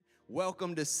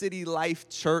Welcome to City Life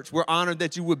Church. We're honored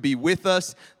that you would be with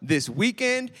us this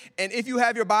weekend. And if you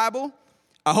have your Bible,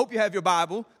 I hope you have your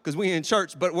Bible because we're in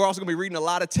church, but we're also going to be reading a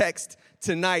lot of text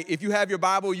tonight. If you have your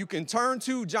Bible, you can turn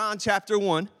to John chapter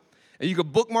 1, and you can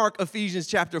bookmark Ephesians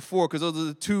chapter 4 because those are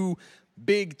the two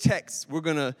big texts we're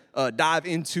going to dive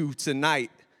into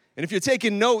tonight. And if you're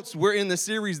taking notes, we're in the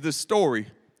series, The Story.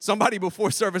 Somebody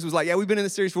before service was like, yeah, we've been in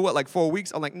this series for what, like 4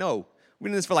 weeks? I'm like, no, we've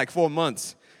been in this for like 4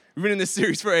 months. We've been in this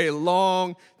series for a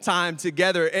long time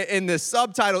together. And the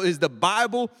subtitle is The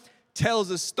Bible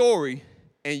Tells a Story,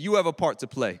 and You Have a Part to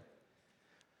Play.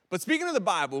 But speaking of the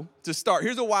Bible, to start,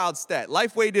 here's a wild stat.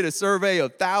 Lifeway did a survey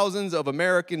of thousands of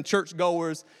American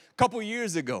churchgoers a couple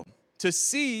years ago to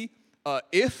see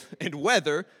if and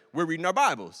whether we're reading our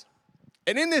Bibles.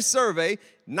 And in this survey,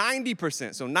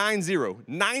 90%, so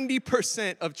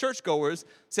 90% of churchgoers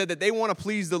said that they want to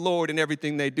please the Lord in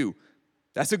everything they do.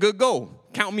 That's a good goal.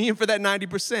 Count me in for that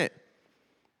 90%.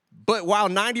 But while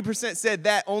 90% said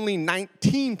that, only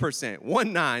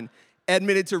 19%,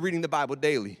 admitted to reading the Bible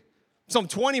daily. Some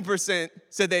 20%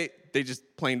 said they just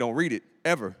plain don't read it,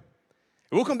 ever. And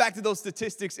we'll come back to those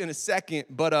statistics in a second,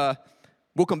 but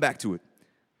we'll come back to it.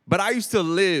 But I used to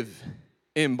live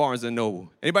in Barnes & Noble.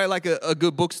 Anybody like a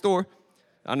good bookstore?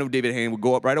 I know David Hayne would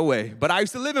go up right away. But I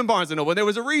used to live in Barnes & Noble, and there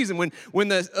was a reason. When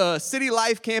the City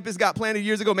Life campus got planted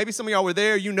years ago, maybe some of y'all were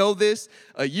there, you know this,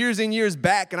 years and years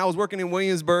back, and I was working in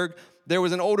Williamsburg, there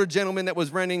was an older gentleman that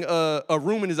was renting a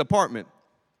room in his apartment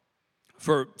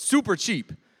for super cheap.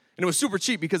 And it was super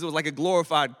cheap because it was like a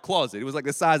glorified closet. It was like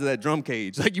the size of that drum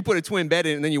cage. Like you put a twin bed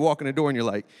in, and then you walk in the door, and you're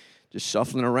like, just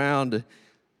shuffling around.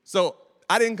 So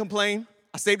I didn't complain.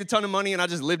 I saved a ton of money, and I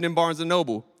just lived in Barnes &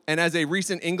 Noble. And as a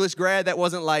recent English grad, that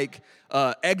wasn't like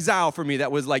exile for me.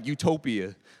 That was like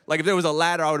utopia. Like if there was a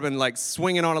ladder, I would have been like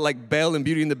swinging on it like Belle and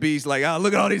Beauty and the Beast. Like, oh,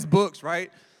 look at all these books,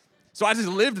 right? So I just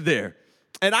lived there.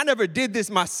 And I never did this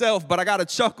myself, but I got a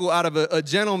chuckle out of a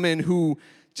gentleman who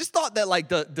just thought that like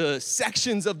the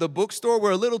sections of the bookstore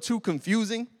were a little too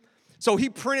confusing. So he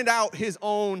printed out his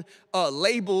own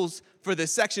labels for the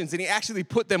sections, and he actually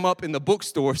put them up in the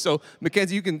bookstore. So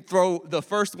Mackenzie, you can throw the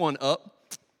first one up.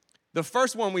 The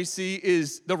first one we see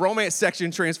is the romance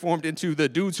section transformed into the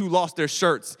dudes who lost their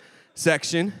shirts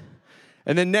section.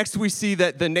 And then next we see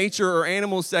that the nature or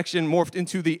animals section morphed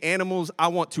into the animals I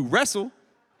want to wrestle.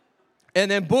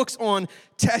 And then books on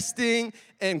testing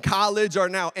and college are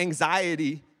now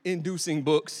anxiety-inducing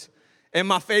books. And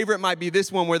my favorite might be this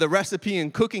one where the recipe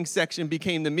and cooking section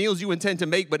became the meals you intend to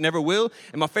make but never will.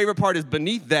 And my favorite part is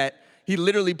beneath that, he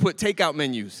literally put takeout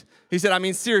menus. He said, I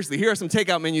mean, seriously, here are some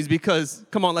takeout menus because,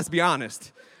 come on, let's be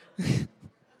honest.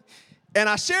 And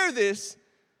I share this,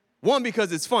 one,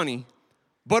 because it's funny,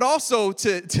 but also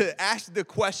to ask the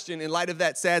question in light of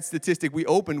that sad statistic we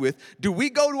opened with, do we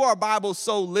go to our Bible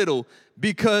so little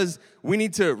because we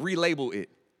need to relabel it?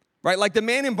 Right? Like the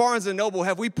man in Barnes & Noble,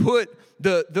 have we put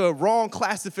the wrong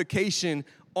classification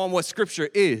on what Scripture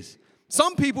is?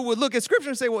 Some people would look at Scripture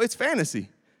and say, well, it's fantasy.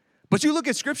 But you look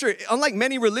at Scripture, unlike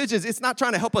many religions, it's not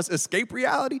trying to help us escape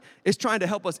reality. It's trying to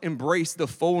help us embrace the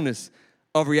fullness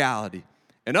of reality.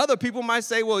 And other people might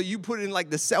say, well, you put it in like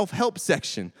the self-help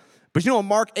section. But you know, in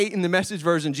Mark 8 in the Message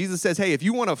version, Jesus says, hey, if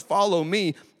you want to follow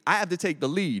me, I have to take the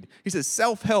lead. He says,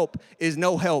 self-help is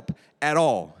no help at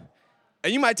all.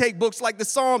 And you might take books like the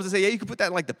Psalms and say, yeah, you could put that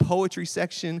in like the poetry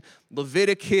section,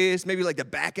 Leviticus, maybe like the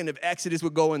back end of Exodus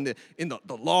would go in the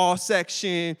law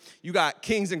section. You got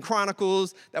Kings and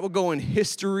Chronicles, that would go in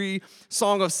history.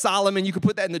 Song of Solomon, you could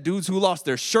put that in the dudes who lost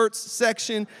their shirts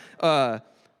section. But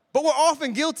we're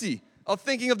often guilty of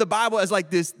thinking of the Bible as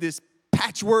like this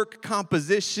patchwork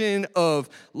composition of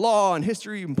law and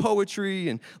history and poetry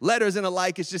and letters and the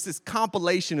like. It's just this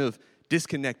compilation of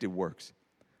disconnected works.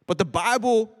 But the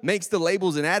Bible makes the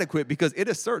labels inadequate because it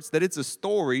asserts that it's a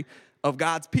story of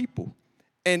God's people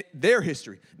and their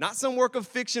history. Not some work of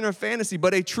fiction or fantasy,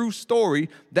 but a true story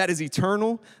that is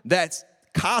eternal, that's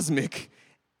cosmic.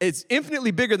 It's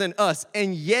infinitely bigger than us,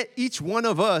 and yet each one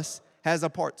of us has a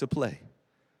part to play.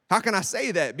 How can I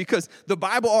say that? Because the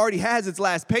Bible already has its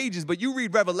last pages, but you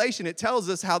read Revelation, it tells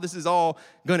us how this is all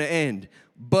going to end.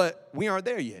 But we aren't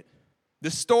there yet. The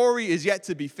story is yet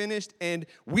to be finished, and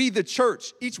we, the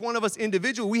church, each one of us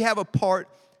individually, we have a part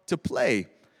to play.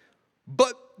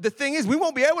 But the thing is, we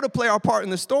won't be able to play our part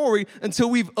in the story until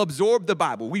we've absorbed the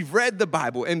Bible. We've read the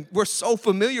Bible, and we're so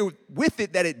familiar with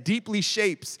it that it deeply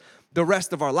shapes the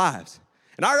rest of our lives.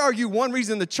 And I argue one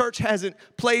reason the church hasn't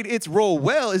played its role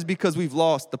well is because we've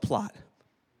lost the plot.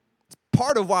 It's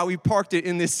part of why we parked it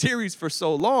in this series for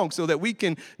so long, so that we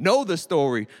can know the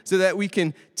story, so that we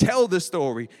can tell the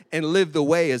story and live the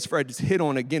way, as Fred just hit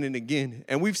on again and again.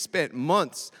 And we've spent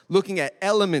months looking at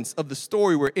elements of the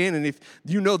story we're in. And if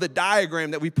you know the diagram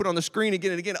that we put on the screen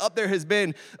again and again, up there has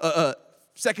been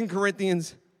 2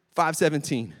 Corinthians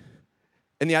 5:17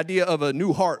 and the idea of a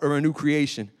new heart or a new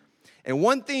creation. And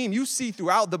one theme you see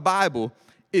throughout the Bible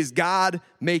is God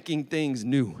making things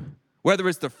new. Whether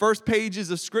it's the first pages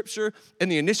of Scripture in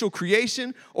the initial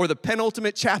creation or the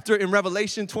penultimate chapter in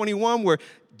Revelation 21 where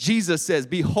Jesus says,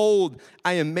 "Behold,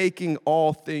 I am making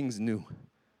all things new."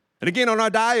 And again, on our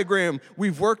diagram,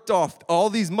 we've worked off all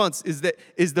these months is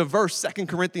the verse 2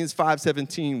 Corinthians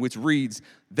 5:17, which reads,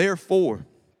 "Therefore,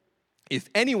 if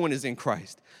anyone is in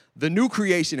Christ, the new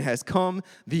creation has come,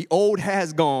 the old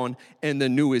has gone, and the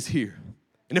new is here."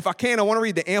 And if I can, I want to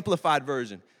read the Amplified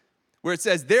version, where it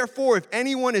says, "Therefore, if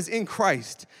anyone is in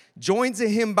Christ, joins to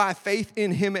him by faith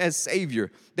in him as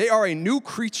Savior, they are a new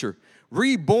creature,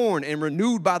 reborn and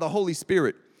renewed by the Holy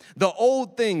Spirit. The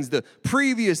old things, the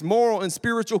previous moral and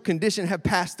spiritual condition have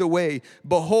passed away.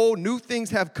 Behold, new things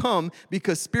have come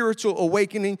because spiritual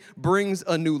awakening brings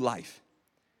a new life."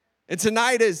 And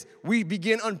tonight, as we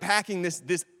begin unpacking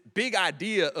this big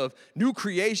idea of new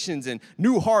creations and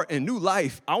new heart and new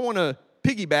life, I want to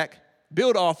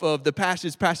build off of the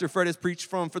passage Pastor Fred has preached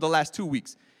from for the last 2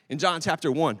 weeks in John chapter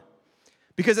 1.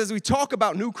 Because as we talk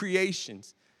about new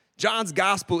creations, John's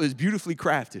gospel is beautifully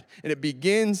crafted, and it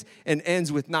begins and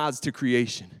ends with nods to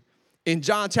creation. In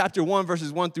John chapter 1,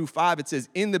 verses 1 through 5, it says,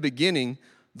 "In the beginning,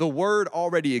 the Word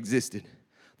already existed.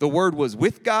 The Word was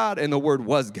with God, and the Word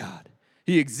was God.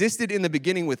 He existed in the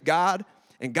beginning with God,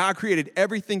 and God created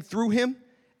everything through him,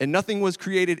 and nothing was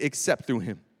created except through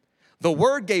him. The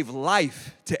Word gave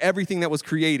life to everything that was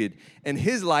created, and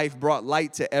his life brought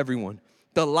light to everyone.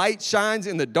 The light shines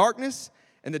in the darkness,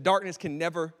 and the darkness can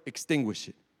never extinguish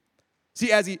it."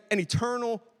 See, as an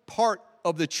eternal part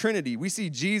of the Trinity, we see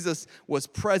Jesus was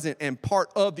present and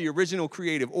part of the original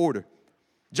creative order.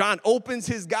 John opens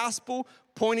his gospel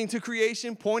pointing to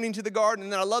creation, pointing to the garden.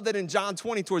 And then I love that in John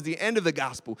 20, towards the end of the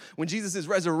gospel, when Jesus is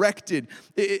resurrected,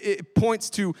 it points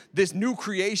to this new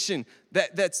creation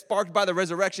that's sparked by the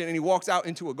resurrection, and he walks out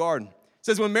into a garden. It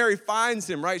says when Mary finds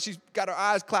him, right, she's got her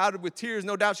eyes clouded with tears.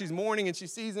 No doubt she's mourning, and she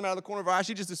sees him out of the corner of her eye.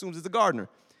 She just assumes it's the gardener.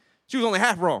 She was only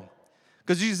half wrong,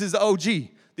 because Jesus is the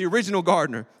OG, the original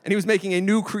gardener, and he was making a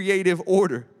new creative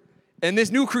order. And this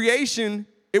new creation,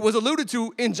 it was alluded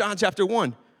to in John chapter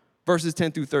 1, verses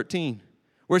 10 through 13,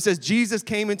 where it says Jesus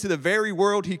came into the very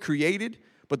world he created,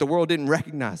 but the world didn't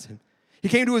recognize him. He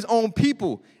came to his own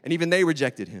people, and even they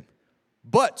rejected him.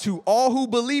 But to all who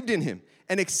believed in him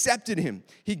and accepted him,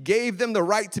 he gave them the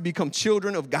right to become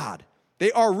children of God.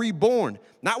 They are reborn,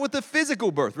 not with a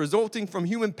physical birth resulting from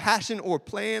human passion or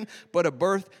plan, but a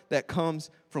birth that comes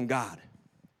from God.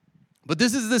 But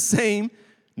this is the same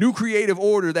new creative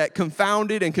order that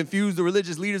confounded and confused the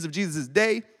religious leaders of Jesus'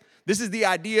 day. This is the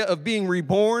idea of being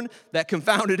reborn that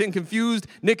confounded and confused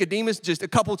Nicodemus just a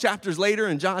couple chapters later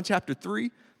in John chapter 3.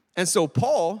 And so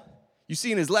Paul, you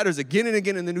see in his letters again and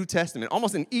again in the New Testament,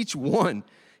 almost in each one,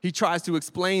 he tries to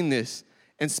explain this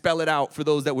and spell it out for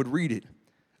those that would read it.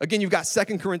 Again, you've got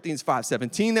 2 Corinthians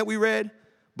 5:17 that we read.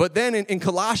 But then in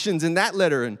Colossians, in that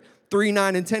letter, in 3,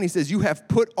 9, and 10, he says, "You have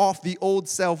put off the old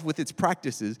self with its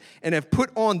practices and have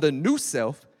put on the new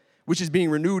self, which is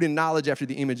being renewed in knowledge after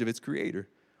the image of its creator."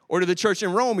 Or to the church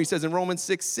in Rome, he says in Romans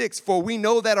 6:6, "For we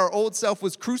know that our old self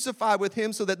was crucified with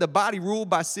him so that the body ruled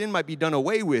by sin might be done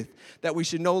away with, that we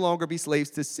should no longer be slaves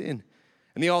to sin."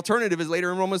 And the alternative is later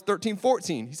in Romans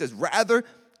 13:14. He says, "Rather,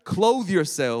 clothe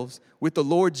yourselves with the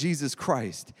Lord Jesus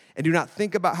Christ, and do not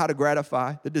think about how to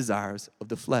gratify the desires of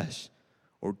the flesh."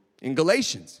 Or in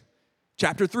Galatians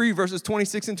chapter 3, verses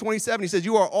 26 and 27, he says,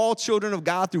 "You are all children of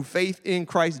God through faith in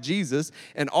Christ Jesus,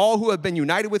 and all who have been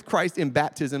united with Christ in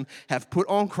baptism have put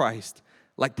on Christ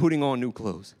like putting on new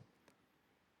clothes."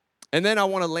 And then I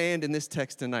want to land in this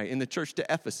text tonight in the church to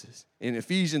Ephesus. In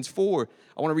Ephesians 4,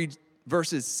 I want to read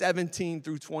verses 17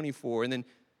 through 24 and then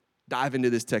dive into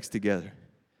this text together.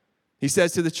 He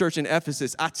says to the church in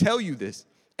Ephesus, "I tell you this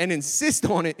and insist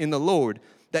on it in the Lord,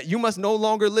 that you must no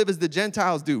longer live as the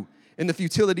Gentiles do, in the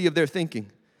futility of their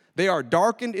thinking. They are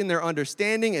darkened in their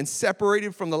understanding and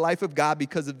separated from the life of God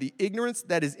because of the ignorance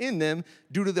that is in them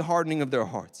due to the hardening of their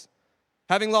hearts.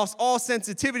 Having lost all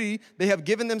sensitivity, they have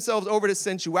given themselves over to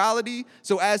sensuality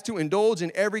so as to indulge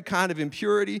in every kind of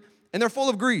impurity, and they're full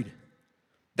of greed.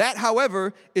 That,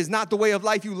 however, is not the way of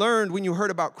life you learned when you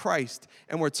heard about Christ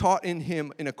and were taught in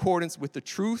him in accordance with the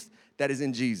truth that is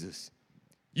in Jesus.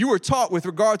 You were taught with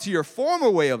regard to your former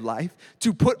way of life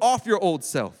to put off your old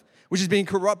self, which is being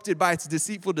corrupted by its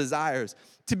deceitful desires,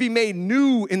 to be made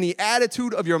new in the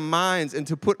attitude of your minds and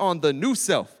to put on the new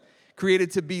self, created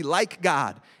to be like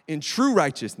God in true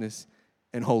righteousness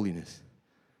and holiness.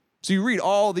 So you read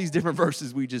all these different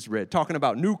verses we just read, talking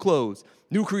about new clothes,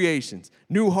 new creations,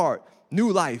 new heart,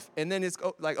 new life. And then it's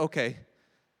like, okay,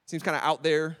 seems kind of out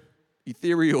there,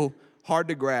 ethereal, hard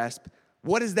to grasp.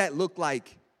 What does that look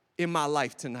like in my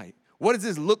life tonight? What does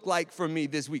this look like for me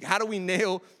this week? How do we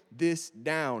nail this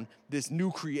down, this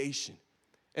new creation?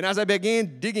 And as I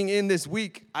began digging in this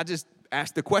week, I just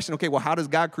asked the question, okay, well, how does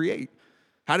God create?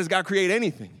 How does God create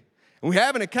anything? And we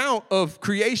have an account of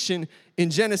creation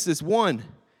in Genesis 1.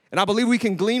 And I believe we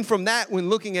can glean from that when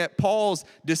looking at Paul's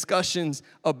discussions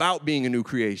about being a new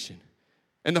creation.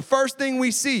 And the first thing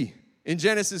we see in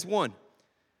Genesis 1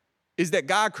 is that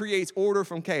God creates order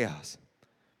from chaos.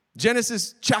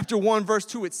 Genesis chapter 1, verse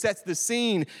 2, it sets the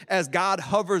scene as God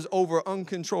hovers over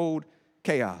uncontrolled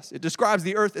chaos. It describes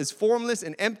the earth as formless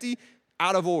and empty,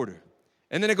 out of order.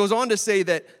 And then it goes on to say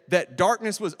that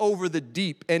darkness was over the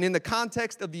deep. And in the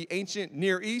context of the ancient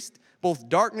Near East, both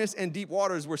darkness and deep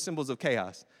waters were symbols of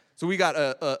chaos. So we got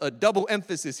a double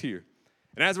emphasis here.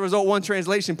 And as a result, one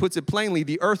translation puts it plainly,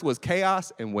 the earth was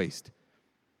chaos and waste.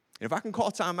 And if I can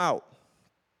call time out,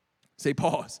 say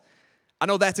pause. I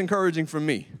know that's encouraging for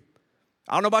me.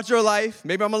 I don't know about your life.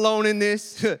 Maybe I'm alone in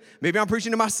this. Maybe I'm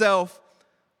preaching to myself.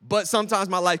 But sometimes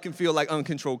my life can feel like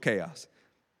uncontrolled chaos.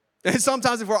 And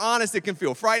sometimes, if we're honest, it can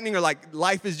feel frightening or like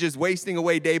life is just wasting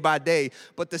away day by day.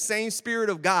 But the same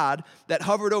Spirit of God that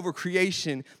hovered over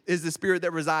creation is the Spirit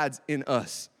that resides in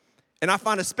us. And I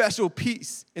find a special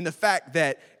peace in the fact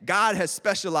that God has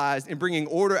specialized in bringing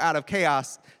order out of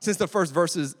chaos since the first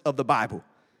verses of the Bible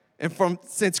and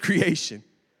since creation.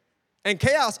 And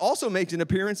chaos also makes an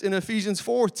appearance in Ephesians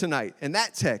 4 tonight, in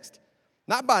that text,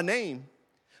 not by name,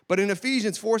 but in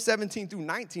Ephesians 4:17 through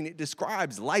 19, it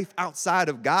describes life outside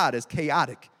of God as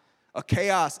chaotic, a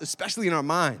chaos, especially in our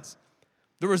minds.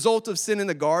 The result of sin in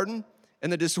the garden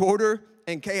and the disorder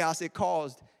and chaos it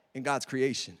caused in God's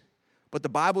creation. But the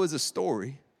Bible is a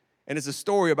story, and it's a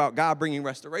story about God bringing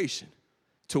restoration.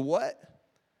 To what?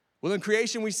 Well, in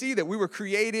creation, we see that we were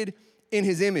created in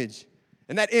his image.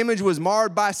 And that image was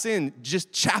marred by sin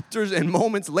just chapters and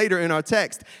moments later in our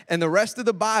text. And the rest of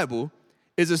the Bible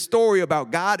is a story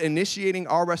about God initiating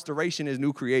our restoration as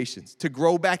new creations to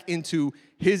grow back into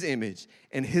his image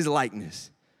and his likeness.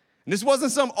 And this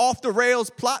wasn't some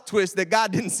off-the-rails plot twist that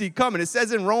God didn't see coming. It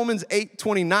says in Romans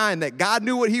 8:29 that God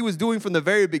knew what he was doing from the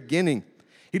very beginning.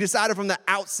 He decided from the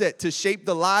outset to shape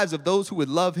the lives of those who would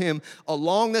love him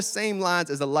along the same lines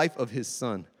as the life of his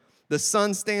son. The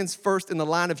Son stands first in the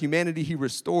line of humanity he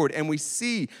restored, and we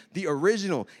see the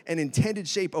original and intended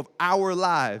shape of our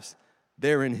lives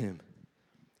there in him.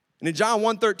 And in John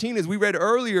 1:13, as we read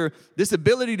earlier, this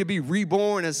ability to be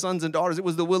reborn as sons and daughters, it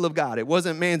was the will of God. It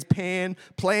wasn't man's plan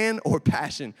or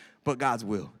passion, but God's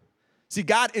will. See,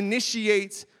 God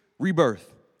initiates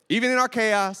rebirth. Even in our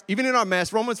chaos, even in our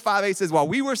mess, Romans 5:8 says, while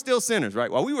we were still sinners,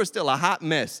 right? While we were still a hot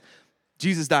mess,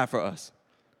 Jesus died for us.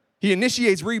 He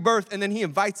initiates rebirth, and then he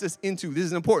invites us into, this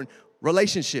is important,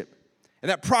 relationship. And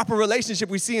that proper relationship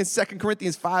we see in 2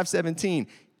 Corinthians 5:17,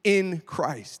 in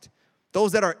Christ.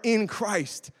 Those that are in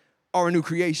Christ are a new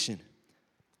creation.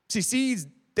 See, seeds,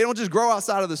 they don't just grow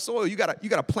outside of the soil. You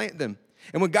gotta plant them.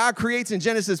 And when God creates in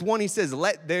Genesis 1, he says,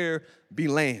 let there be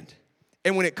land.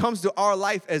 And when it comes to our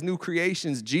life as new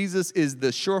creations, Jesus is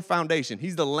the sure foundation.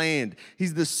 He's the land.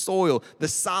 He's the soil, the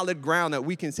solid ground that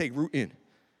we can take root in.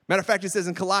 Matter of fact, it says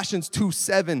in Colossians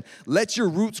 2:7, let your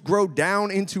roots grow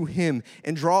down into him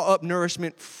and draw up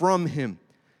nourishment from him.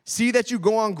 See that you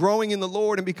go on growing in the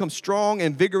Lord and become strong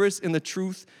and vigorous in the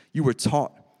truth you were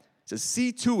taught. It says,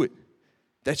 see to it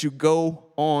that you go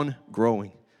on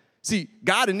growing. See,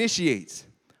 God initiates,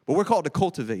 but we're called to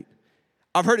cultivate.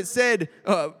 I've heard it said,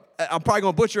 I'm probably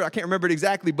going to butcher it, I can't remember it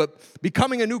exactly, but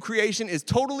becoming a new creation is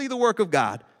totally the work of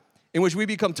God in which we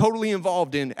become totally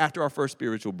involved in after our first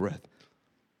spiritual breath.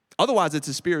 Otherwise, it's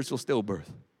a spiritual stillbirth.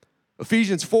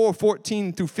 Ephesians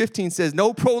 4:14 through 15 says,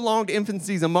 no prolonged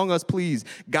infancies among us, please.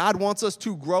 God wants us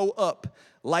to grow up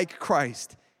like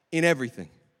Christ in everything.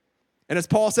 And as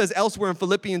Paul says elsewhere in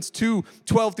Philippians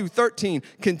 2:12 through 13,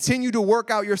 continue to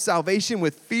work out your salvation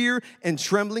with fear and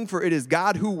trembling, for it is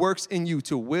God who works in you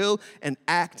to will and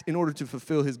act in order to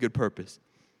fulfill his good purpose.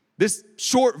 This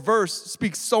short verse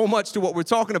speaks so much to what we're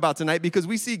talking about tonight because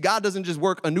we see God doesn't just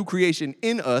work a new creation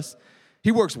in us,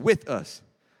 he works with us.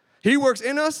 He works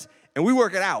in us, and we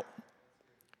work it out.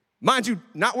 Mind you,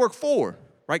 not work for,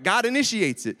 right? God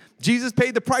initiates it. Jesus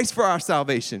paid the price for our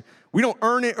salvation. We don't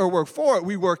earn it or work for it.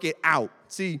 We work it out.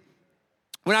 See,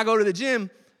 when I go to the gym,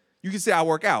 you can say I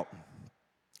work out.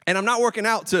 And I'm not working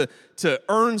out to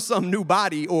earn some new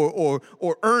body or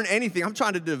earn anything. I'm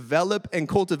trying to develop and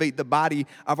cultivate the body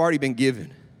I've already been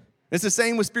given. It's the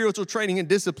same with spiritual training and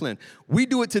discipline. We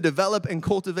do it to develop and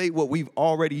cultivate what we've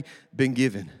already been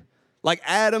given. Like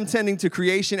Adam tending to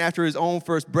creation after his own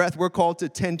first breath, we're called to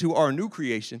tend to our new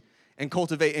creation and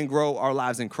cultivate and grow our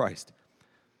lives in Christ.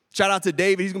 Shout out to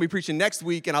David. He's going to be preaching next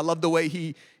week, and I love the way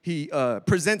he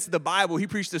presents the Bible. He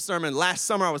preached a sermon last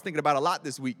summer I was thinking about a lot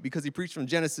this week because he preached from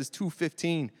Genesis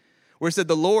 2:15, where it said,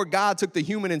 the Lord God took the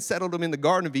human and settled him in the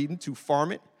Garden of Eden to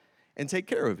farm it and take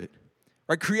care of it.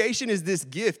 Right? Creation is this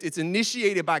gift. It's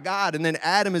initiated by God, and then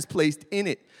Adam is placed in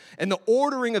it. And the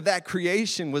ordering of that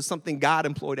creation was something God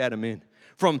employed Adam in,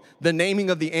 from the naming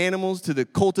of the animals to the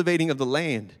cultivating of the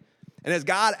land. And as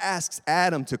God asks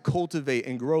Adam to cultivate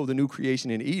and grow the new creation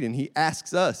in Eden, he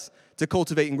asks us to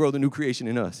cultivate and grow the new creation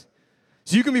in us.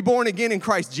 So you can be born again in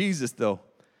Christ Jesus, though,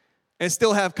 and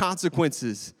still have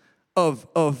consequences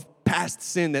of past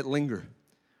sin that linger.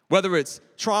 Whether it's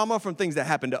trauma from things that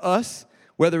happened to us,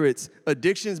 whether it's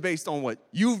addictions based on what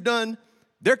you've done,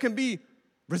 there can be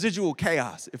residual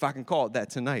chaos, if I can call it that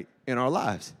tonight, in our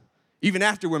lives, even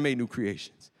after we're made new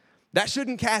creations. That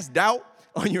shouldn't cast doubt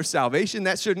on your salvation.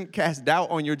 That shouldn't cast doubt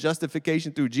on your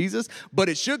justification through Jesus, but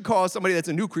it should cause somebody that's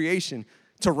a new creation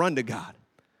to run to God.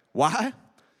 Why?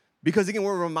 Because again,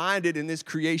 we're reminded in this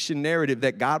creation narrative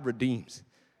that God redeems.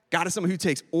 God is someone who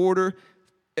takes order,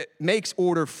 makes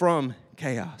order from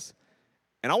chaos.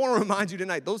 And I want to remind you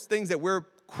tonight, those things that we're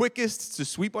quickest to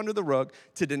sweep under the rug,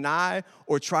 to deny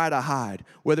or try to hide,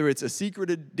 whether it's a secret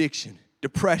addiction,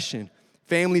 depression,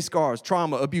 family scars,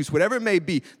 trauma, abuse, whatever it may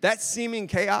be, that seeming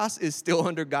chaos is still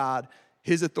under God,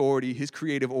 his authority, his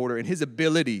creative order, and his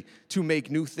ability to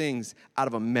make new things out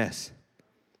of a mess.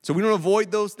 So we don't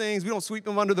avoid those things. We don't sweep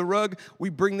them under the rug. We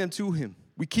bring them to him.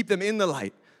 We keep them in the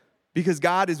light because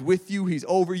God is with you. He's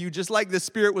over you. Just like the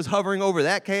Spirit was hovering over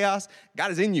that chaos,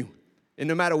 God is in you, and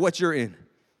no matter what you're in.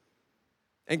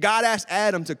 And God asked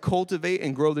Adam to cultivate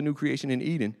and grow the new creation in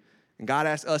Eden. And God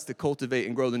asked us to cultivate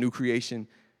and grow the new creation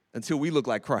until we look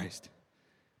like Christ.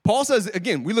 Paul says,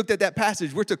 again, we looked at that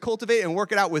passage, we're to cultivate and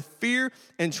work it out with fear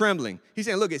and trembling. He's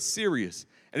saying, look, it's serious.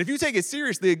 And if you take it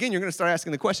seriously, again, you're going to start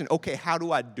asking the question, okay, how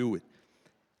do I do it?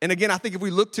 And again, I think if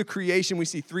we look to creation, we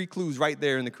see 3 clues right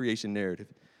there in the creation narrative.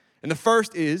 And the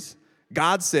first is,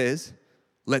 God says,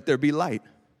 let there be light.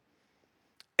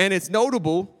 And it's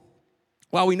notable,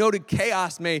 while we noted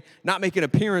chaos may not make an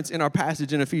appearance in our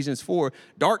passage in Ephesians 4,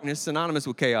 darkness, synonymous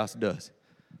with chaos, does.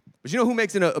 But you know who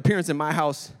makes an appearance in my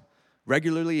house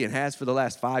regularly and has for the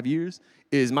last 5 years?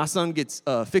 Is my son gets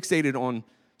fixated on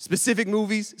specific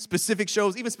movies, specific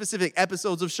shows, even specific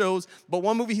episodes of shows. But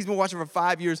one movie he's been watching for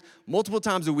 5 years, multiple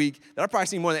times a week, that I've probably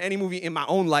seen more than any movie in my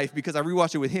own life because I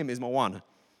rewatch it with him, is Moana.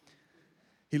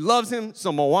 He loves him,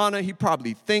 so Moana, he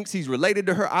probably thinks he's related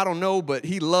to her. I don't know, but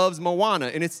he loves Moana.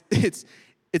 And it's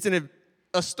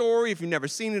a story, if you've never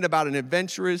seen it, about an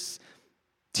adventurous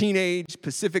teenage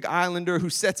Pacific Islander who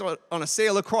sets on a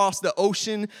sail across the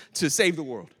ocean to save the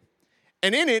world.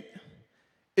 And in it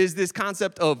is this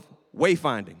concept of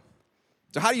wayfinding.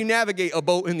 So how do you navigate a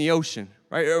boat in the ocean,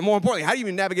 right? Or more importantly, how do you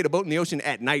even navigate a boat in the ocean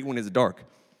at night when it's dark?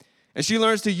 And she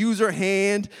learns to use her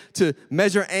hand to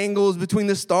measure angles between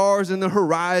the stars and the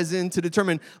horizon to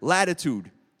determine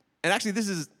latitude. And actually, this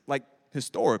is like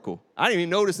historical. I didn't even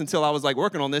notice until I was like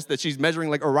working on this that she's measuring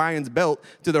like Orion's belt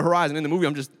to the horizon. In the movie,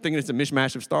 I'm just thinking it's a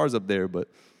mishmash of stars up there. But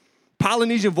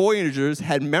Polynesian voyagers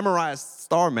had memorized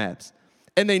star maps.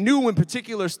 And they knew when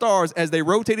particular stars, as they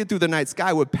rotated through the night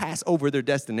sky, would pass over their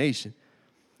destination.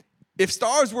 If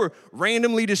stars were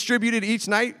randomly distributed each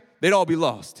night, they'd all be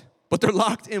lost. But they're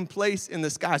locked in place in the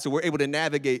sky, so we're able to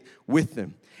navigate with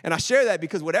them. And I share that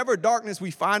because whatever darkness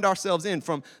we find ourselves in,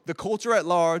 from the culture at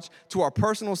large to our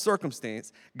personal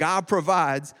circumstance, God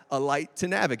provides a light to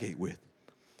navigate with.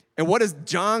 And what does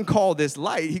John call this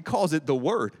light? He calls it the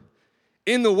Word.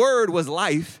 In the Word was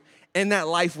life, and that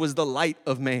life was the light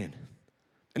of man.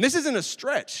 And this isn't a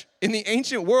stretch. In the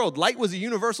ancient world, light was a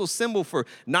universal symbol for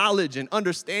knowledge and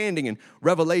understanding and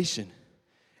revelation.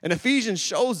 And Ephesians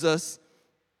shows us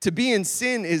to be in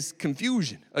sin is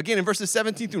confusion. Again, in verses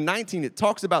 17 through 19, it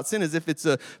talks about sin as if it's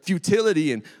a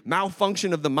futility and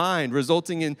malfunction of the mind,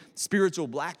 resulting in spiritual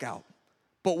blackout.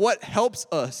 But what helps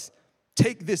us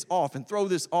take this off and throw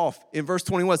this off, in verse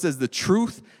 21 says, the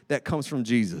truth that comes from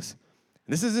Jesus.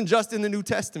 And this isn't just in the New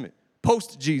Testament,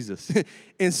 post-Jesus.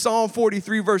 In Psalm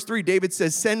 43, verse 3, David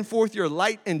says, send forth your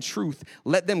light and truth.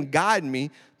 Let them guide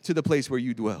me to the place where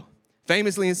you dwell.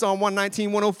 Famously in Psalm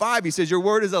 119, 105, he says, your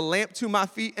word is a lamp to my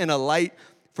feet and a light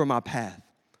for my path.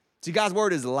 See, God's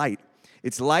word is light.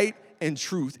 It's light and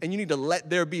truth, and you need to let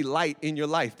there be light in your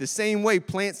life. The same way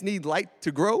plants need light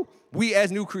to grow, we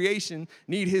as new creation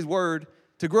need his word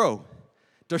to grow.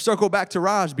 To circle back to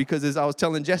Raj, because as I was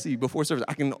telling Jesse before service,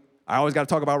 I always got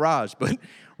to talk about Raj, but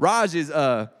Raj is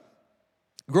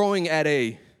growing at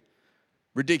a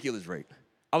ridiculous rate.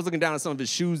 I was looking down at some of his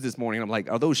shoes this morning, and I'm like,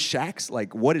 are those shacks?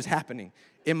 Like, what is happening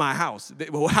in my house?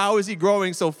 How is he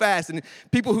growing so fast? And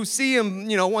people who see him,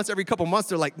 once every couple months,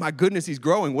 they're like, my goodness, he's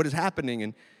growing. What is happening?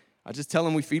 And I just tell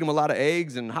him we feed him a lot of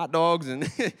eggs and hot dogs. And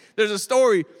there's a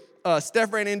story.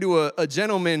 Steph ran into a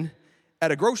gentleman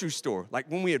at a grocery store,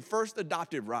 like when we had first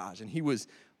adopted Raj, and he was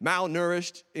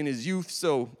malnourished in his youth,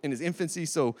 in his infancy,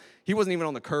 so he wasn't even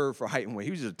on the curve for height and weight.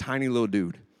 He was just a tiny little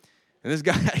dude. And this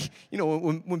guy,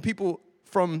 when people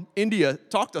from India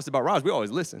talk to us about Raj, we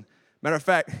always listen. Matter of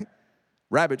fact,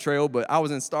 rabbit trail, but I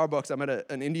was in Starbucks. I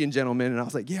met an Indian gentleman, and I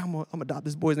was like, yeah, I'm going to adopt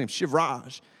this boy's name,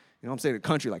 Shivraj. I'm saying the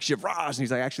country like Shivraj. And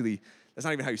he's like, actually, that's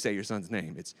not even how you say your son's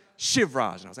name. It's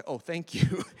Shivraj. And I was like, oh, thank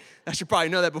you. I should probably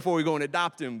know that before we go and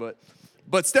adopt him.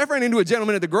 But Steph ran into a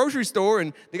gentleman at the grocery store,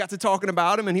 and they got to talking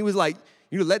about him, and he was like,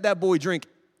 let that boy drink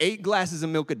 8 glasses of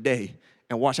milk a day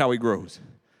and watch how he grows.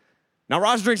 Now,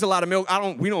 Raj drinks a lot of milk.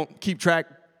 We don't keep track.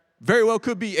 Very well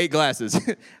could be 8 glasses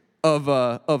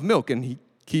of milk, and he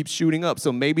keeps shooting up.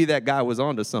 So maybe that guy was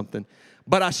onto something.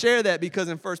 But I share that because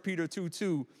in 1 Peter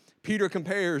 2:2, Peter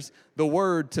compares the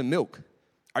word to milk.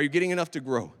 Are you getting enough to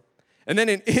grow? And then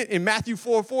in Matthew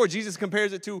 4:4, Jesus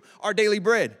compares it to our daily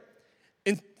bread.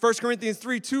 In 1 Corinthians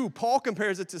 3:2, Paul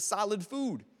compares it to solid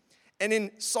food. And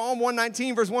in Psalm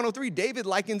 119, verse 103, David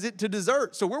likens it to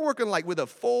dessert. So we're working like with a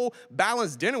full,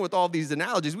 balanced dinner with all these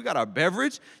analogies. We got our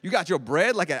beverage. You got your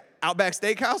bread, like at Outback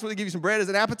Steakhouse, where they give you some bread as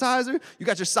an appetizer. You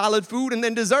got your solid food and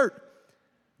then dessert.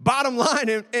 Bottom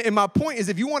line, and my point is,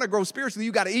 if you want to grow spiritually,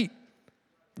 you got to eat.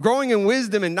 Growing in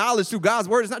wisdom and knowledge through God's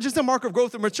word is not just a mark of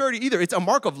growth and maturity either. It's a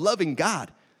mark of loving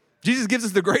God. Jesus gives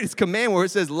us the greatest command where it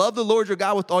says, love the Lord your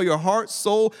God with all your heart,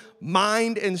 soul,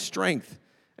 mind, and strength.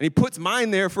 And he puts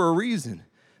mind there for a reason,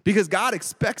 because God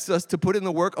expects us to put in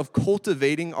the work of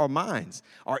cultivating our minds,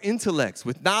 our intellects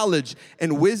with knowledge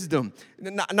and wisdom,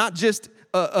 not just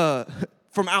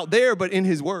from out there, but in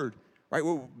his word, right?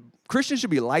 Well, Christians should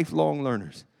be lifelong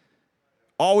learners,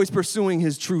 always pursuing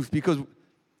his truth because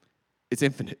it's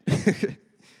infinite. But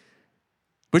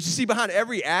you see, behind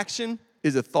every action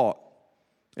is a thought.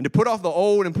 And to put off the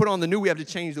old and put on the new, we have to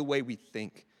change the way we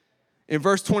think. In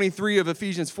verse 23 of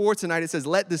Ephesians 4 tonight, it says,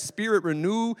 let the Spirit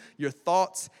renew your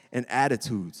thoughts and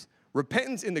attitudes.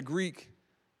 Repentance in the Greek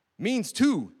means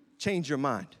to change your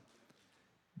mind.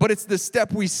 But it's the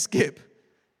step we skip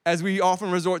as we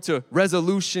often resort to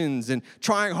resolutions and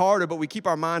trying harder, but we keep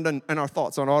our mind and our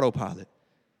thoughts on autopilot.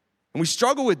 And we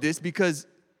struggle with this because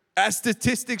as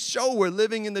statistics show, we're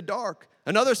living in the dark.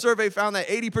 Another survey found that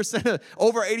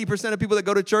over 80% of people that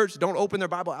go to church don't open their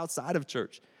Bible outside of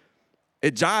church.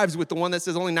 It jives with the one that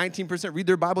says only 19% read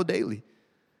their Bible daily.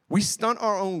 We stunt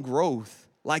our own growth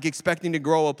like expecting to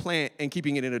grow a plant and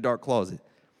keeping it in a dark closet.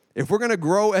 If we're going to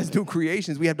grow as new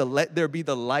creations, we have to let there be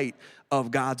the light of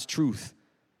God's truth.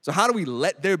 So how do we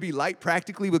let there be light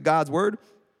practically with God's word?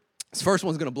 This first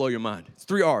one's going to blow your mind. It's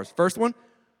 3 R's. First one,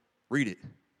 read it.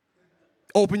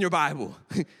 Open your Bible.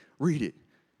 Read it.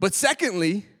 But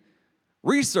secondly,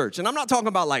 research. And I'm not talking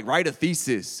about like write a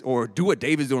thesis or do what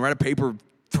David's doing, write a paper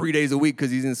 3 days a week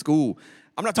because he's in school.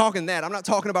 I'm not talking that. I'm not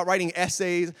talking about writing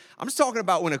essays. I'm just talking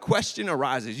about when a question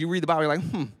arises. You read the Bible, you're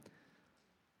like,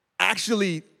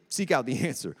 Actually seek out the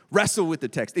answer. Wrestle with the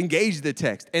text. Engage the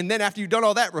text. And then after you've done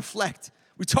all that, reflect.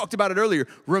 We talked about it earlier.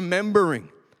 Remembering.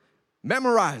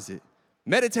 Memorize it.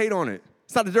 Meditate on it.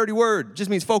 It's not a dirty word. It just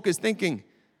means focused thinking.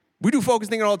 We do focused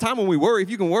thinking all the time when we worry. If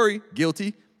you can worry,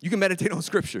 guilty. You can meditate on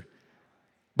Scripture.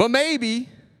 But maybe,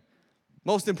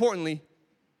 most importantly,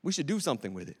 we should do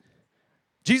something with it.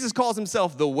 Jesus calls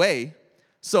himself the way.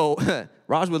 So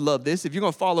Raj would love this. If you're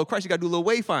going to follow Christ, you got to do a little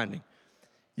wayfinding.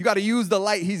 You got to use the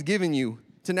light he's given you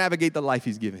to navigate the life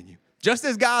he's given you. Just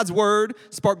as God's word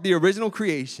sparked the original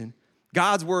creation,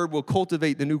 God's word will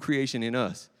cultivate the new creation in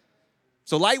us.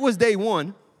 So light was day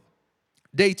 1.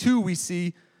 Day 2, we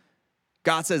see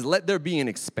God says, let there be an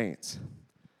expanse.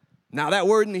 Now, that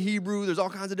word in the Hebrew, there's all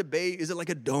kinds of debate. Is it like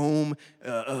a dome?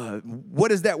 What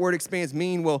does that word expanse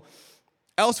mean? Well,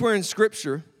 elsewhere in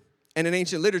Scripture and in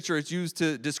ancient literature, it's used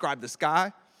to describe the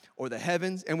sky or the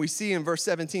heavens. And we see in verse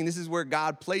 17, this is where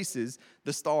God places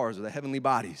the stars or the heavenly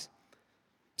bodies.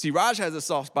 See, Raj has a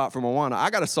soft spot for Moana. I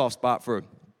got a soft spot for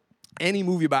any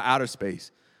movie about outer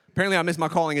space. Apparently, I missed my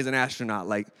calling as an astronaut.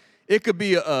 Like, It could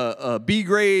be a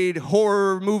B-grade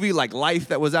horror movie like Life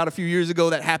that was out a few years ago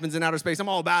that happens in outer space. I'm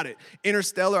all about it.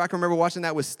 Interstellar, I can remember watching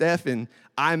that with Steph in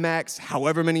IMAX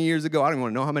however many years ago. I don't even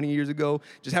want to know how many years ago.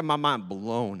 Just having my mind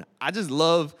blown. I just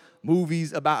love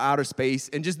movies about outer space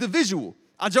and just the visual.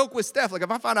 I joke with Steph, like if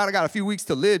I find out I got a few weeks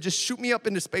to live, just shoot me up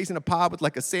into space in a pod with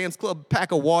like a Sam's Club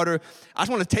pack of water. I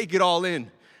just want to take it all in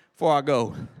before I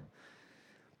go.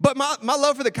 But my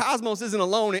love for the cosmos isn't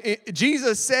alone.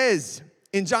 Jesus says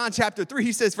in John chapter 3,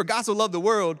 he says, for God so loved the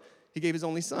world, he gave his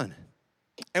only son.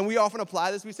 And we often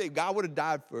apply this. We say, God would have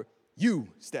died for you,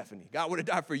 Stephanie. God would have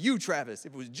died for you, Travis,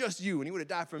 if it was just you. And he would have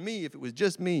died for me if it was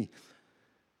just me.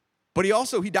 But he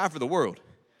died for the world.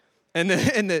 And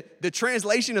the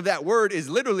translation of that word is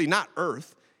literally not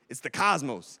earth. It's the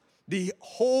cosmos, the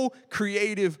whole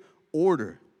creative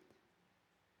order.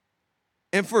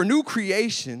 And for new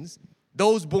creations,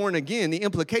 those born again, the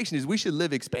implication is we should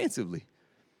live expansively.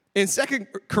 In 2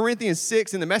 Corinthians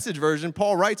 6, in the Message version,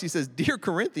 Paul writes, he says, dear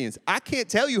Corinthians, I can't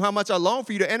tell you how much I long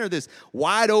for you to enter this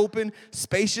wide open,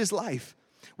 spacious life.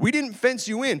 We didn't fence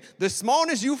you in. The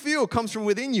smallness you feel comes from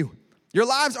within you. Your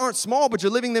lives aren't small, but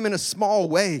you're living them in a small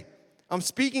way. I'm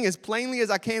speaking as plainly as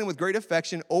I can with great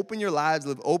affection. Open your lives,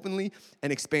 live openly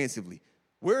and expansively.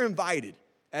 We're invited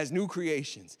as new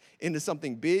creations into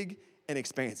something big and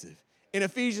expansive. In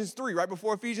Ephesians 3, right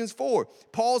before Ephesians 4,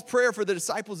 Paul's prayer for the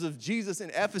disciples of Jesus in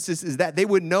Ephesus is that they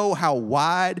would know how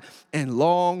wide and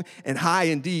long and high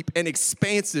and deep and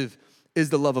expansive is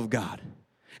the love of God.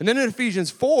 And then in Ephesians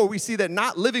 4, we see that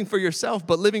not living for yourself,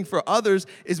 but living for others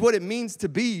is what it means to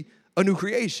be a new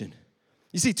creation.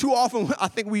 You see, too often I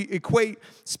think we equate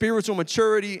spiritual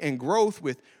maturity and growth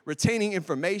with retaining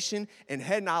information and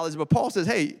head knowledge. But Paul says,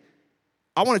 hey,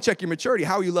 I want to check your maturity.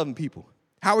 How are you loving people?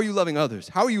 How are you loving others?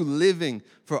 How are you living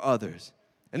for others?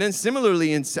 And then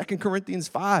similarly in 2 Corinthians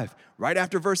 5, right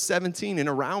after verse 17 and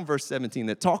around verse 17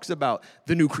 that talks about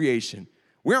the new creation.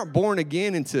 We aren't born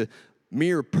again into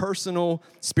mere personal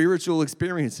spiritual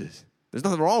experiences. There's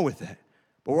nothing wrong with that.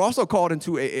 But we're also called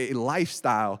into a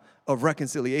lifestyle of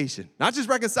reconciliation. Not just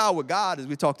reconciled with God, as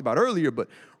we talked about earlier, but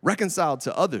reconciled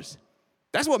to others.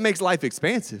 That's what makes life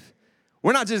expansive.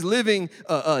 We're not just living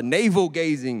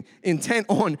navel-gazing, intent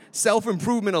on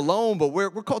self-improvement alone, but we're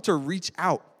called to reach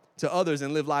out to others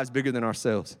and live lives bigger than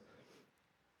ourselves.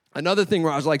 Another thing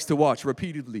Raj likes to watch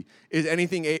repeatedly is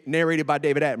anything narrated by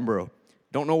David Attenborough.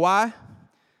 Don't know why,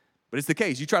 but it's the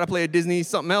case. You try to play a Disney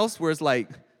something else where it's like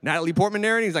Natalie Portman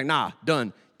narrating, he's like, nah,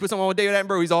 done. Put something on with David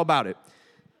Attenborough, he's all about it.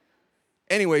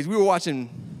 Anyways, we were watching,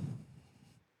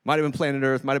 might have been Planet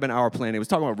Earth, might have been Our Planet. It was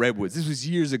talking about redwoods. This was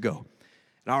years ago.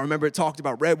 And I remember it talked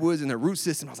about redwoods and their root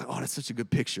system. I was like, oh, that's such a good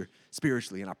picture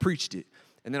spiritually. And I preached it.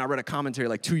 And then I read a commentary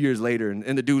like 2 years later,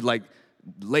 and the dude like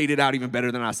laid it out even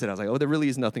better than I said. I was like, oh, there really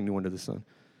is nothing new under the sun.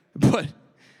 But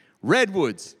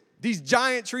redwoods, these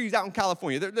giant trees out in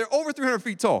California, they're over 300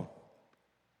 feet tall.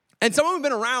 And some of them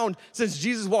have been around since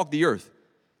Jesus walked the earth.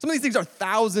 Some of these things are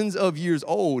thousands of years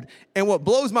old. And what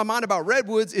blows my mind about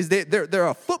redwoods is that they're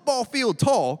a football field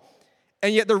tall,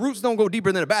 and yet their roots don't go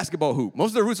deeper than a basketball hoop. Most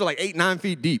of their roots are like 8, 9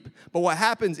 feet deep. But what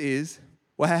happened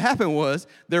was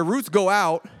their roots go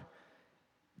out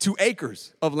to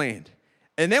acres of land.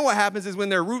 And then what happens is when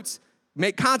their roots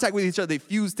make contact with each other, they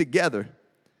fuse together.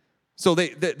 So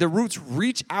the roots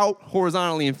reach out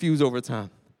horizontally and fuse over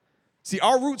time. See,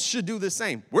 our roots should do the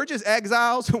same. We're just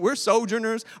exiles. We're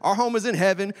sojourners. Our home is in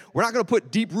heaven. We're not going to put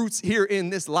deep roots here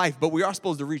in this life, but we are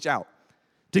supposed to reach out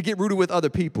to get rooted with other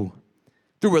people.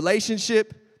 Through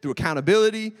relationship, through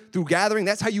accountability, through gathering,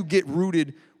 that's how you get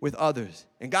rooted with others.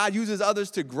 And God uses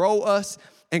others to grow us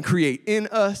and create in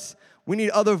us. We need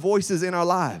other voices in our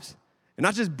lives. And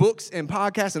not just books and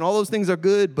podcasts and all those things are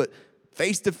good, but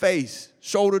face to face,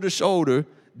 shoulder to shoulder,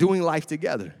 doing life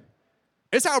together.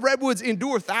 It's how redwoods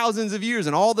endure thousands of years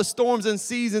and all the storms and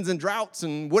seasons and droughts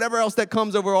and whatever else that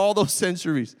comes over all those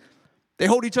centuries. They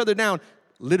hold each other down,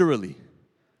 literally,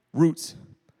 roots.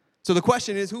 So the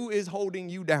question is, who is holding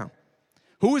you down?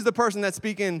 Who is the person that's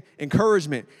speaking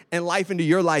encouragement and life into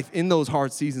your life in those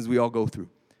hard seasons we all go through?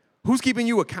 Who's keeping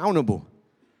you accountable?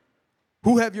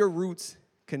 Who have your roots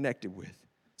connected with?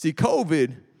 See,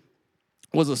 COVID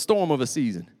was a storm of a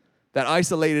season that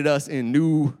isolated us in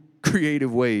new,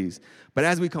 creative ways. But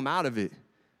as we come out of it,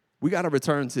 we got to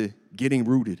return to getting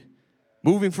rooted.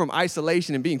 Moving from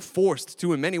isolation and being forced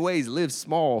to, in many ways, live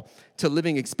small to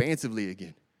living expansively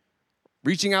again.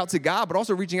 Reaching out to God, but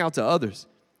also reaching out to others.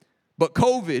 But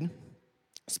COVID,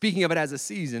 speaking of it as a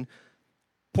season,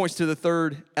 points to the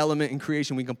third element in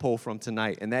creation we can pull from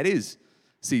tonight, and that is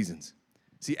seasons.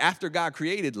 See, after God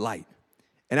created light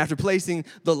And after placing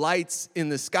the lights in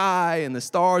the sky and the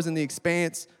stars in the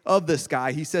expanse of the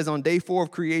sky, he says on day 4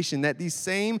 of creation that these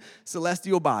same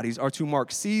celestial bodies are to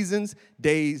mark seasons,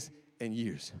 days, and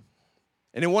years.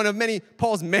 And in one of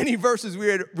Paul's many verses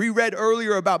we read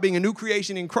earlier about being a new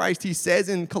creation in Christ, he says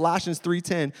in Colossians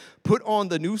 3:10, put on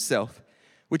the new self,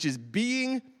 which is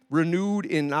being renewed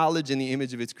in knowledge in the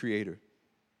image of its creator.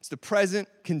 It's the present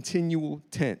continual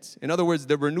tense. In other words,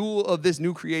 the renewal of this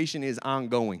new creation is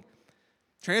ongoing.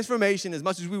 Transformation, as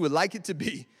much as we would like it to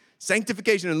be,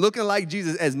 sanctification and looking like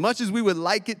Jesus, as much as we would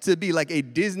like it to be like a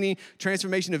Disney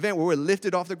transformation event where we're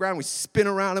lifted off the ground, we spin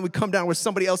around and we come down with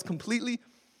somebody else completely,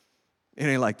 it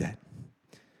ain't like that.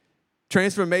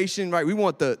 Transformation, right? We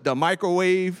want the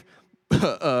microwave, we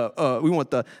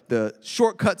want the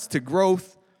shortcuts to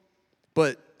growth,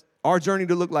 but our journey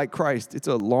to look like Christ, it's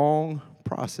a long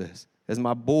process. As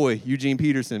my boy, Eugene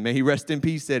Peterson, may he rest in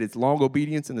peace, said, it's long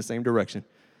obedience in the same direction.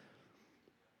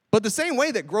 But the same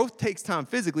way that growth takes time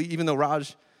physically, even though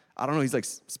Raj, I don't know, he's like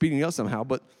speeding up somehow,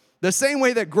 but the same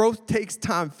way that growth takes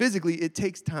time physically, it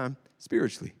takes time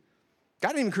spiritually. God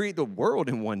didn't even create the world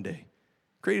in one day.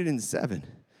 He created it in 7.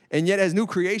 And yet as new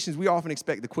creations, we often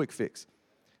expect the quick fix.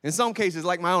 In some cases,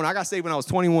 like my own, I got saved when I was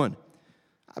 21.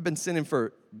 I've been sinning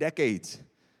for decades.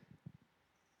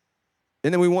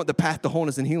 And then we want the path to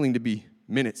wholeness and healing to be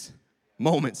minutes,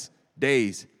 moments,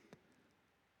 days.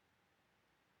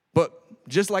 But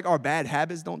just like our bad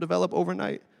habits don't develop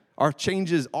overnight, our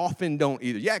changes often don't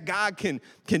either. Yeah, God can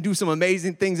do some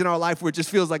amazing things in our life where it just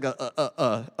feels like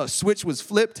a switch was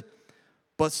flipped.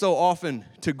 But so often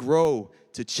to grow,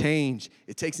 to change,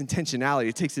 it takes intentionality.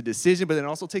 It takes a decision, but it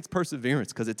also takes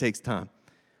perseverance because it takes time.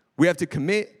 We have to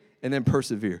commit and then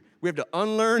persevere. We have to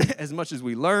unlearn as much as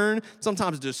we learn,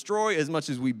 sometimes destroy as much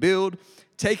as we build,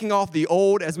 taking off the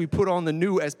old as we put on the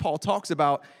new, as Paul talks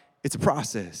about. It's a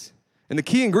process. And the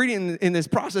key ingredient in this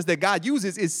process that God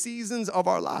uses is seasons of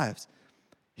our lives.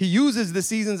 He uses the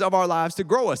seasons of our lives to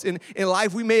grow us. In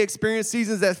life, we may experience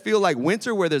seasons that feel like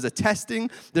winter, where there's a testing,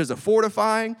 there's a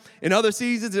fortifying. In other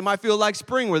seasons, it might feel like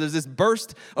spring, where there's this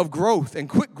burst of growth and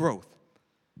quick growth.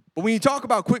 But when you talk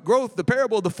about quick growth, the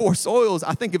parable of the 4 soils,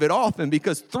 I think of it often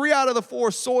because 3 out of the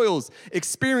 4 soils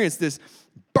experience this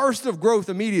burst of growth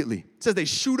immediately. It says they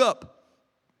shoot up.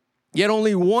 Yet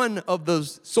only one of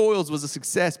those soils was a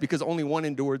success because only one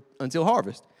endured until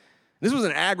harvest. This was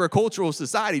an agricultural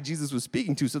society Jesus was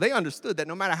speaking to, so they understood that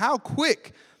no matter how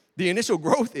quick the initial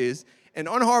growth is, an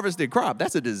unharvested crop,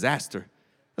 that's a disaster.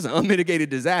 That's an unmitigated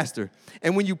disaster.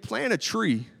 And when you plant a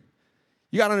tree,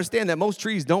 you got to understand that most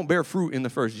trees don't bear fruit in the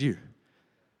first year.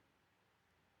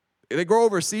 They grow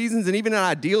over seasons, and even in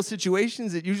ideal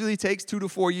situations, it usually takes 2 to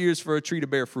 4 years for a tree to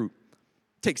bear fruit.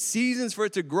 It takes seasons for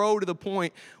it to grow to the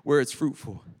point where it's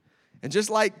fruitful. And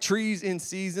just like trees in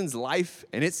seasons, life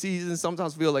and its seasons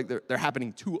sometimes feel like they're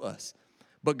happening to us.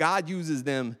 But God uses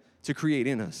them to create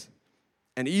in us.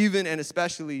 And even and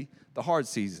especially the hard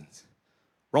seasons.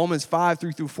 Romans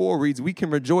 5:3-4 reads, we can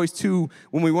rejoice too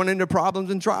when we run into problems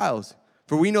and trials.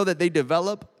 For we know that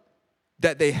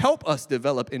they help us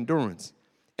develop endurance.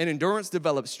 And endurance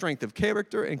develops strength of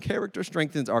character, and character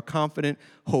strengthens our confident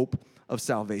hope of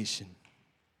salvation.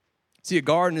 See, a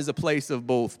garden is a place of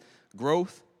both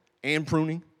growth and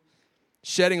pruning,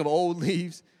 shedding of old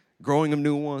leaves, growing of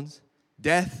new ones,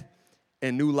 death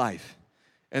and new life.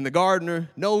 And the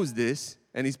gardener knows this,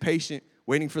 and he's patient,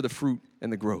 waiting for the fruit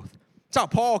and the growth. That's how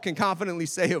Paul can confidently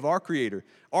say of our Creator,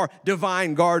 our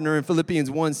divine gardener in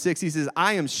Philippians 1:6. He says,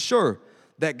 I am sure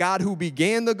that God who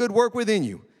began the good work within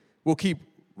you will keep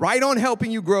right on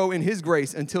helping you grow in his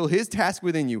grace until his task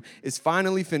within you is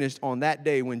finally finished on that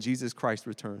day when Jesus Christ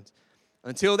returns.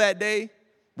 Until that day,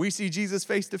 we see Jesus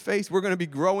face to face. We're going to be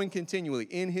growing continually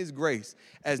in his grace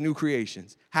as new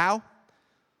creations. How?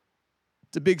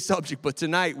 It's a big subject, but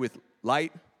tonight with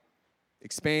light,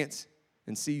 expanse,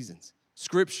 and seasons,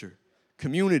 scripture,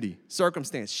 community,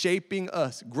 circumstance, shaping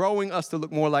us, growing us to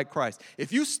look more like Christ.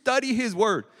 If you study his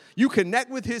word, you connect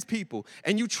with his people,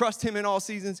 and you trust him in all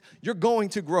seasons, you're going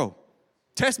to grow.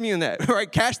 Test me in that, right?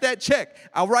 Cash that check.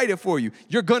 I'll write it for you.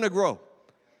 You're going to grow.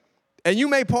 And you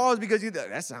may pause because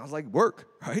that sounds like work,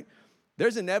 right?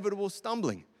 There's inevitable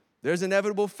stumbling. There's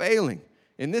inevitable failing.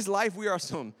 In this life, we are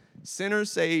some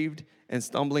sinners saved and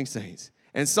stumbling saints.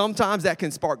 And sometimes that can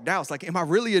spark doubts. Like, am I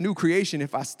really a new creation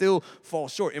if I still fall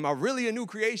short? Am I really a new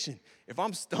creation if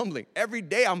I'm stumbling? Every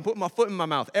day I'm putting my foot in my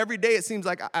mouth. Every day it seems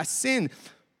like I sin.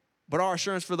 But our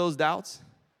assurance for those doubts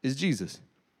is Jesus.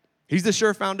 He's the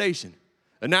sure foundation.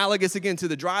 Analogous, again, to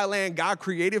the dry land God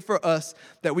created for us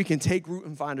that we can take root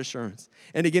and find assurance.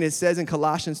 And again, it says in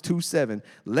Colossians 2:7,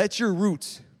 let your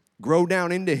roots grow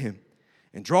down into him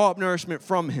and draw up nourishment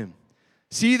from him.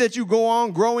 See that you go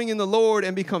on growing in the Lord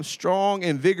and become strong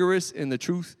and vigorous in the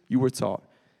truth you were taught.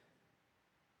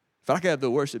 If I could have the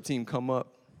worship team come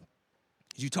up,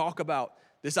 as you talk about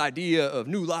this idea of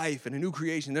new life and a new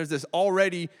creation, there's this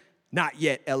already not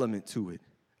yet element to it,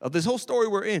 of this whole story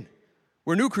we're in.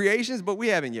 We're new creations, but we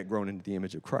haven't yet grown into the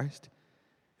image of Christ.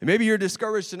 And maybe you're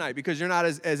discouraged tonight because you're not,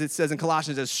 as it says in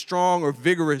Colossians, as strong or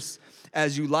vigorous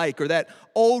as you like, or that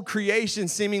old creation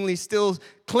seemingly still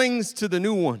clings to the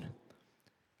new one.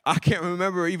 I can't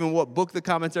remember even what book the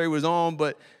commentary was on,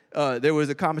 but there was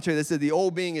a commentary that said the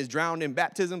old being is drowned in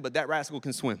baptism, but that rascal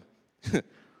can swim.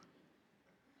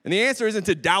 And the answer isn't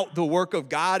to doubt the work of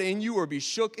God in you or be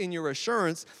shook in your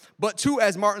assurance, but to,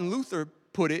 as Martin Luther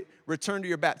put it, return to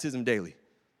your baptism daily.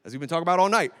 As we've been talking about all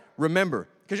night, remember,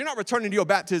 because you're not returning to your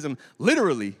baptism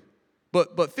literally,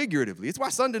 but figuratively. It's why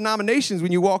some denominations,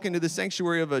 when you walk into the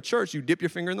sanctuary of a church, you dip your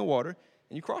finger in the water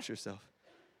and you cross yourself.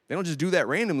 They don't just do that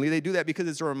randomly. They do that because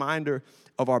it's a reminder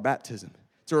of our baptism.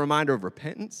 It's a reminder of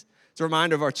repentance. It's a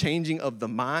reminder of our changing of the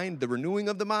mind, the renewing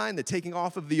of the mind, the taking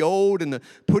off of the old and the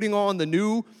putting on the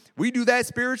new. We do that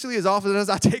spiritually as often as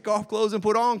I take off clothes and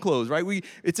put on clothes, right?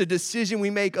 It's a decision we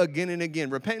make again and again.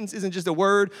 Repentance isn't just a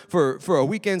word for a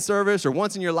weekend service or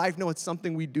once in your life. No, it's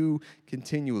something we do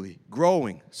continually,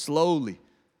 growing slowly,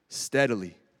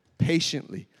 steadily,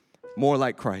 patiently, more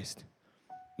like Christ.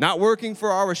 Not working for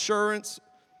our assurance,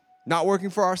 not working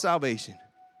for our salvation.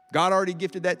 God already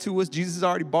gifted that to us. Jesus has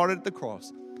already bought it at the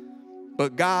cross.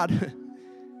 But God,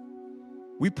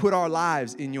 we put our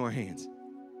lives in your hands.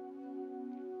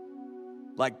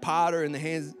 Like clay in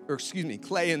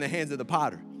the hands of the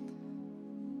potter.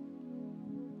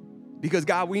 Because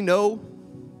God, we know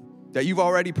that you've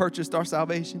already purchased our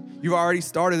salvation. You've already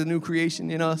started a new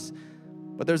creation in us.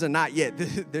 But there's a not yet.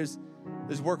 There's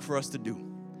work for us to do.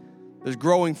 There's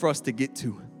growing for us to get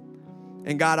to.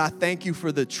 And God, I thank you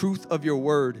for the truth of your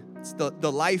word. It's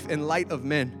the life and light of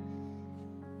men.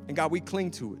 And God, we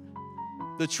cling to it.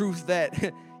 The truth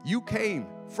that you came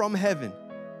from heaven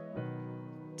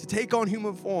to take on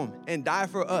human form and die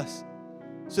for us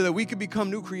so that we could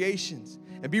become new creations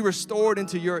and be restored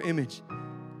into your image.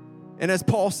 And as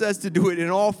Paul says to do it in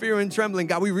all fear and trembling,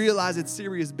 God, we realize it's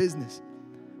serious business.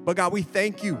 But God, we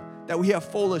thank you that we have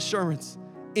full assurance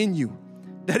in you,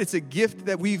 that it's a gift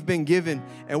that we've been given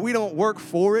and we don't work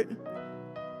for it.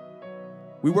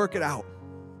 We work it out.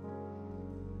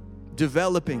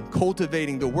 Developing,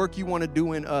 cultivating the work you want to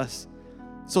do in us.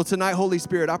 So tonight, Holy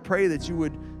Spirit, I pray that you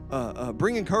would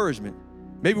bring encouragement.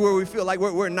 Maybe where we feel like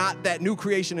we're not that new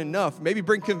creation enough. Maybe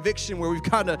bring conviction where we've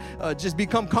kind of just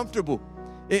become comfortable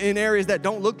in areas that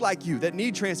don't look like you, that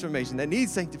need transformation, that need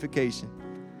sanctification.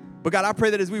 But God, I pray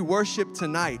that as we worship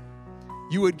tonight,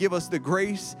 you would give us the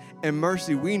grace and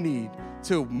mercy we need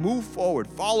to move forward,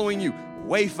 following you,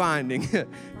 wayfinding,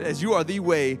 as you are the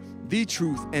way, the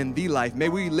truth, and the life. May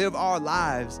we live our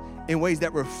lives in ways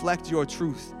that reflect your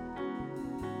truth.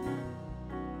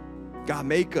 God,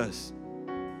 make us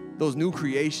those new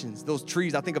creations, those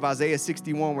trees. I think of Isaiah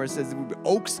 61 where it says we'll be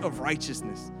oaks of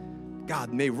righteousness.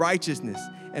 God, may righteousness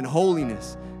and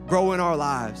holiness grow in our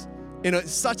lives in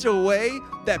such a way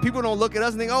that people don't look at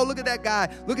us and think, oh, look at that guy,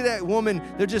 look at that woman.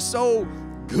 They're just so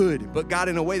good. But God,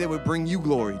 in a way that would bring you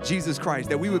glory, Jesus Christ,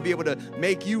 that we would be able to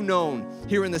make you known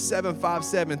here in the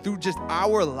 757 through just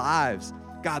our lives,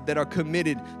 God, that are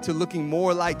committed to looking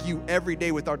more like you every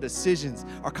day with our decisions,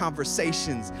 our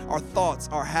conversations, our thoughts,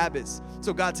 our habits.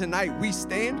 So God, tonight we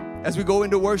stand as we go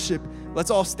into worship. Let's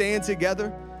all stand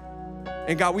together.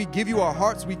 And God, we give you our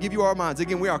hearts, we give you our minds.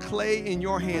 Again, we are clay in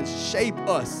your hands. Shape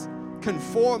us,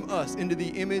 conform us into the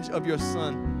image of your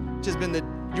Son, which has been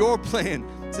your plan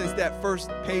since that first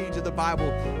page of the Bible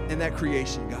and that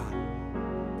creation,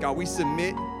 God. God, we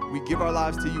submit, we give our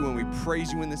lives to you, and we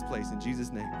praise you in this place. In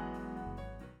Jesus' name.